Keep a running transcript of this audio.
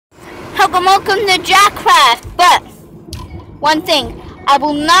welcome to Jackcraft. But one thing, I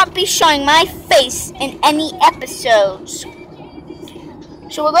will not be showing my face in any episodes.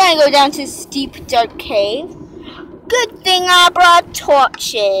 So we're going to go down to this deep, dark cave. Good thing I brought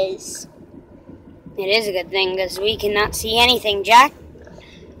torches. It is a good thing because we cannot see anything, Jack.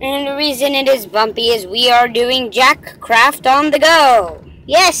 And the reason it is bumpy is we are doing Jackcraft on the go.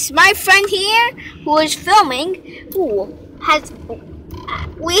 Yes, my friend here who is filming,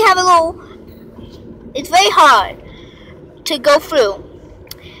 we have a little, it's very hard to go through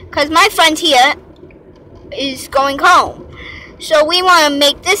because my friend here is going home. So we want to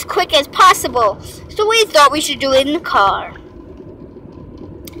make this quick as possible. So we thought we should do it in the car.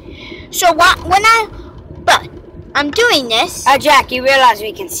 So but I'm doing this. Jack, you realize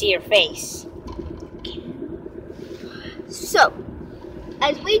we can see your face. So,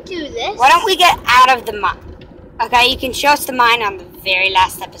 as we do this, why don't we get out of the mine? Okay, you can show us the mine on the very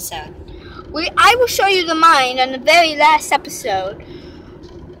last episode. I will show you the mine on the very last episode.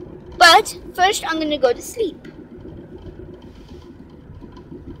 But first, I'm going to go to sleep.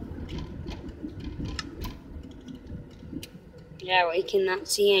 Yeah, we cannot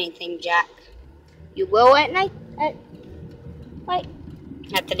see anything, Jack. You will at night?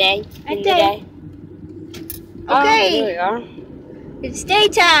 At the day? At in day. The day? Okay. Oh, here we are. It's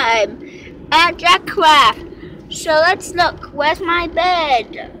daytime at Jackcraft. So let's look. Where's my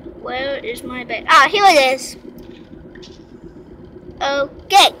bed? Where is my bed? Ah, here it is.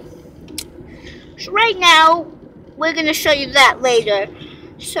 Okay. So right now, we're going to show you that later.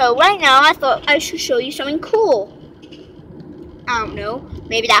 So right now, I thought I should show you something cool. I don't know.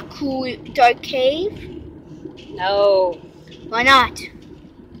 Maybe that cool dark cave? No. Why not?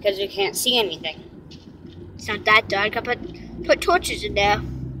 Because we can't see anything. It's not that dark. I put torches in there.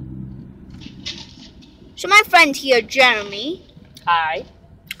 So my friend here, Jeremy. Hi.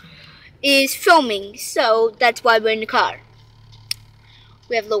 Is filming, so that's why we're in the car.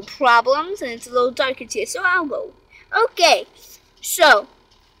 We have little problems, and it's a little dark in here, so I'll go. Okay, so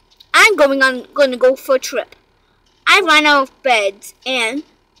I'm going to go for a trip. I ran out of beds, and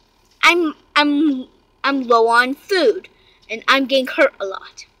I'm low on food, and I'm getting hurt a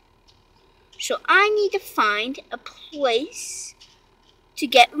lot. So I need to find a place to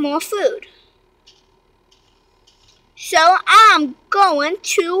get more food. So I'm going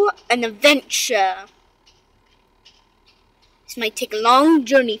to an adventure. This might take a long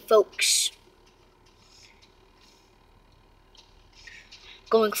journey, folks.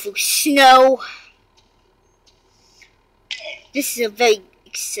 Going through snow. This is a very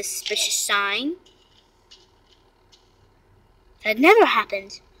suspicious sign. That never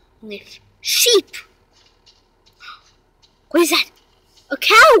happened with sheep. What is that? A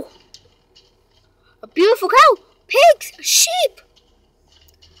cow. A beautiful cow. Pigs, sheep.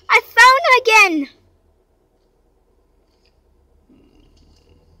 I found it again.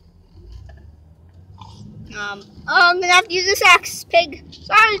 I'm gonna have to use this axe, pig.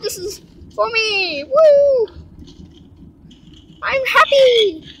 Sorry, this is for me. Woo! I'm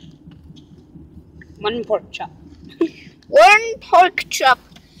happy. One pork chop. One pork chop.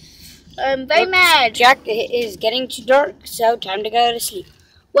 I'm very mad. Jack, it is getting too dark, so time to go to sleep.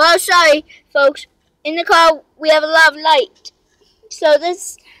 Well, sorry, folks. In the car, we have a lot of light. So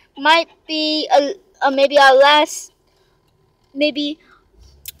this might be maybe our last,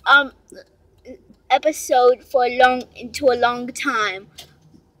 episode for a long time.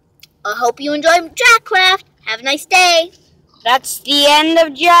 I hope you enjoyed Jackcraft. Have a nice day. That's the end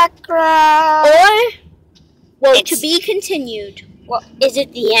of Jackcraft. Or, well, to be continued. Well, is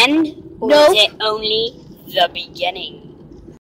it the end? Or No. is it only the beginning?